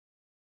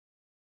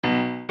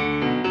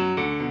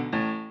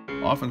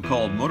Often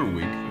called Motor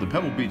Week, the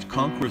Pebble Beach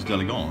Concours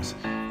d'Elegance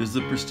is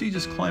the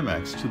prestigious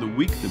climax to the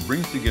week that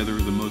brings together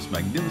the most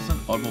magnificent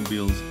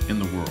automobiles in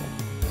the world.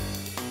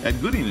 At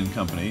Gooding &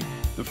 Company,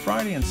 the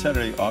Friday and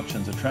Saturday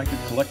auctions attracted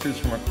collectors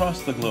from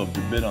across the globe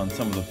to bid on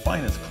some of the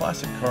finest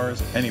classic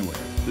cars anywhere.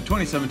 The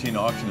 2017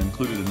 auction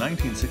included a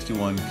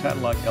 1961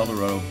 Cadillac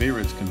Eldorado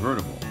Biarritz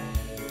Convertible.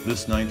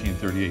 This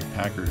 1938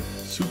 Packard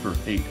Super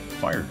 8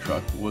 fire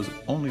truck was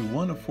only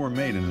one of four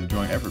made in a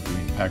joint effort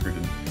between Packard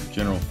and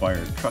General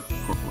Fire Truck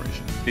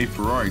Corporation. A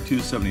Ferrari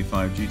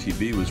 275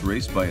 GTB was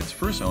raced by its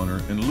first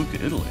owner in Lucca,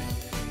 Italy.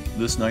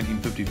 This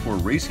 1954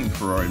 Racing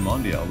Ferrari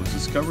Mondial was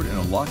discovered in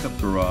a lock-up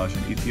garage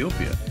in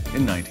Ethiopia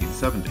in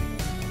 1970.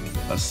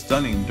 A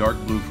stunning dark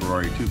blue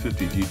Ferrari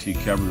 250 GT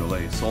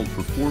Cabriolet sold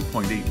for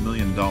 $4.8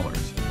 million.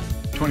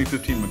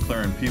 2015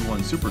 McLaren P1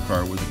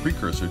 supercar was a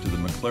precursor to the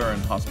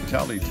McLaren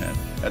hospitality tent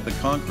at the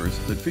concours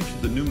that featured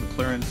the new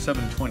McLaren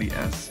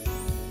 720S.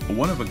 A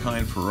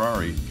one-of-a-kind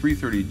Ferrari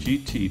 330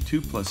 GT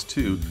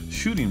 2+2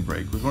 shooting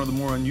brake was one of the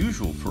more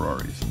unusual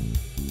Ferraris.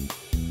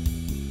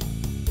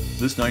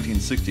 This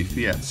 1960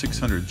 Fiat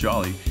 600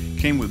 Jolly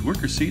came with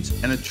wicker seats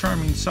and a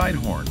charming side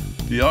horn.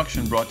 The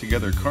auction brought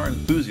together car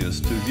enthusiasts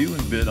to view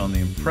and bid on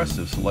the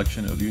impressive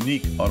selection of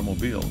unique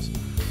automobiles.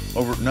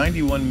 Over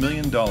 $91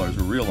 million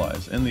were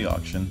realized in the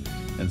auction,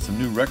 and some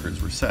new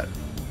records were set.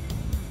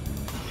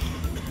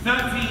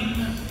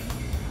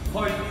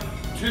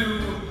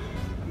 $13.2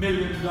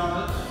 million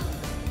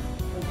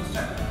for the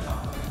second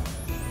time.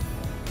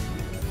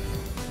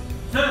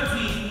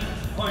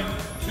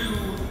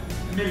 $13.2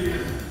 million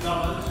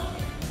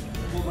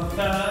for the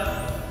third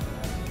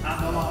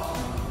and the last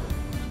one.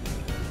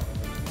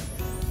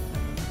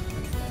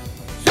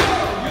 So,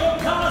 your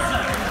car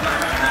set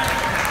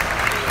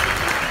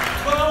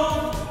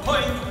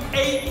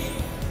 $12.8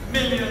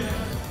 million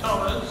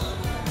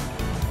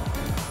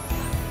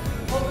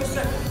for the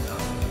second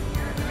time.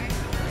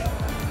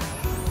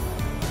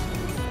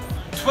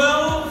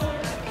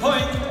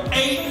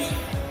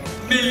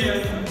 $12.8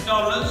 million.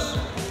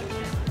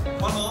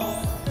 One more.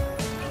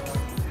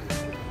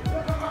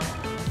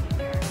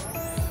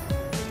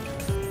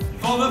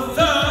 For the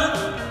third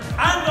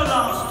and the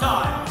last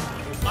time,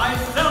 I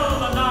sell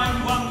the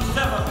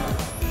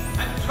 917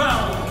 at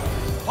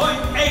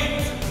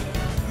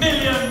 $12.8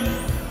 million.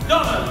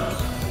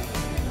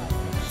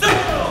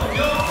 Sell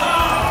your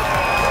car!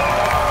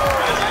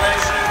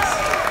 Congratulations!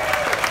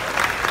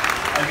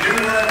 A new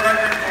world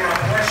record for a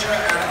Porsche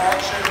at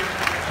auction.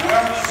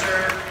 Well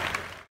deserved.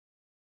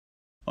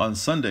 On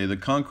Sunday, the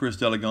Concours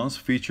d'Elegance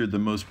featured the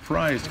most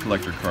prized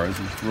collector cars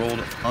which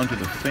rolled onto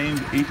the famed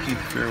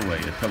 18th fairway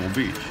at Pebble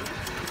Beach.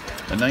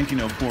 A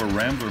 1904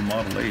 Rambler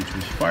Model H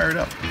was fired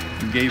up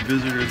and gave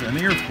visitors an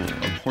earful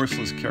of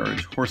horseless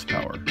carriage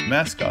horsepower.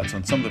 Mascots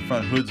on some of the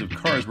front hoods of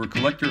cars were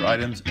collector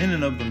items in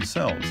and of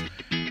themselves.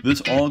 This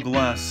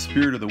all-glass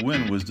Spirit of the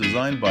Wind was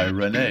designed by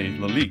René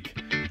Lalique.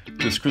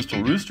 This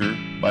Crystal Rooster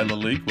by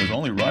Lalique was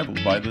only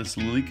rivaled by this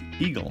Lalique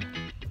Eagle.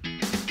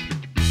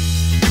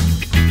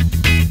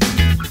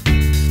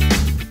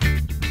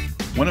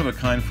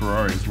 One-of-a-kind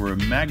Ferraris were a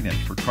magnet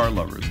for car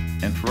lovers,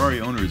 and Ferrari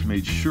owners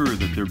made sure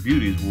that their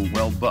beauties were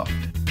well buffed.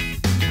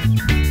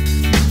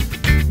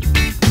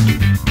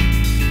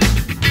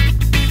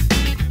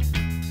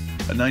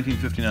 A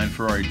 1959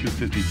 Ferrari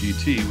 250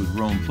 GT with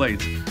Rome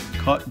plates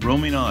caught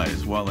roaming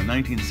eyes, while a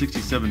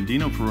 1967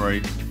 Dino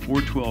Ferrari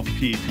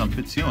 412P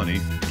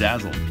Competizione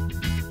dazzled.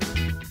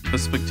 A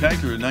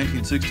spectacular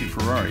 1960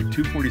 Ferrari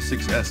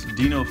 246S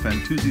Dino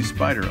Fantuzzi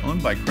Spider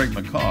owned by Craig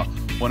McCaw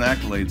won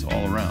accolades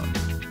all around.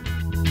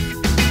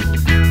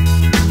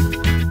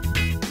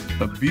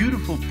 A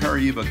beautiful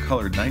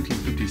Paraiba-colored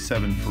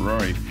 1957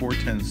 Ferrari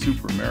 410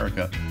 Super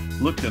America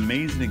looked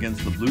amazing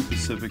against the blue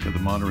Pacific of the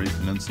Monterey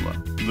Peninsula.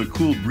 The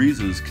cool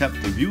breezes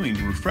kept the viewing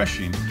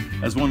refreshing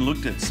as one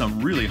looked at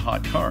some really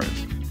hot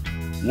cars.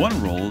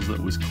 One Rolls that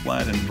was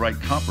clad in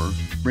bright copper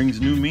brings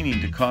new meaning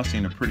to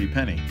costing a pretty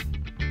penny.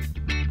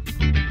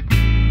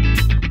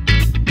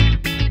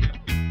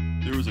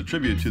 There was a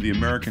tribute to the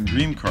American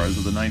dream cars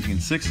of the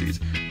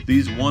 1960s.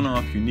 These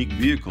one-off unique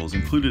vehicles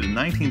included a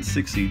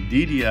 1960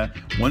 DDA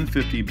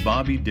 150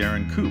 Bobby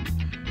Darin Coupe.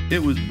 It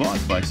was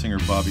bought by singer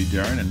Bobby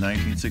Darin in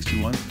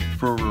 1961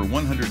 for over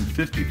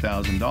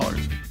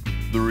 $150,000.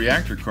 The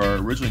reactor car,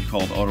 originally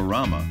called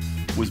Autorama,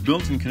 was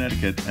built in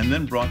Connecticut and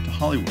then brought to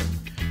Hollywood.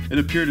 It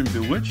appeared in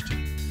Bewitched,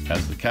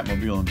 as the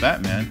Catmobile in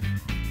Batman,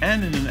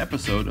 and in an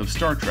episode of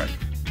Star Trek.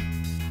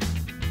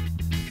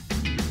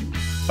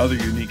 Other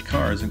unique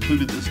cars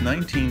included this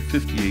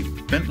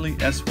 1958 Bentley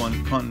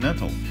S1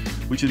 Continental,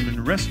 which had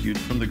been rescued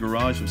from the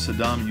garage of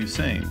Saddam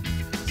Hussein.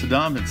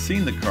 Saddam had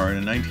seen the car in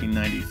a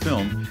 1990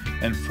 film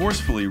and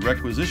forcefully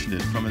requisitioned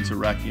it from its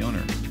Iraqi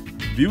owner.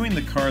 Viewing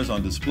the cars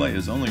on display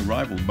is only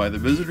rivaled by the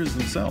visitors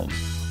themselves.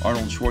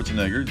 Arnold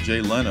Schwarzenegger,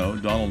 Jay Leno,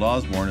 Donald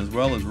Osborne, as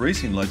well as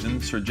racing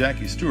legend Sir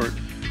Jackie Stewart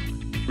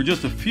were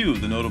just a few of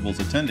the notables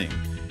attending.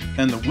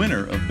 And the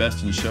winner of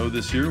Best in Show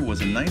this year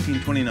was a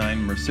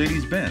 1929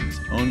 Mercedes-Benz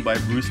owned by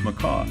Bruce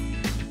McCaw.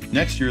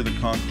 Next year, the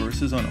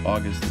concours is on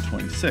August the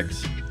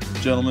 26th.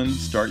 Gentlemen,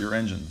 start your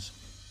engines.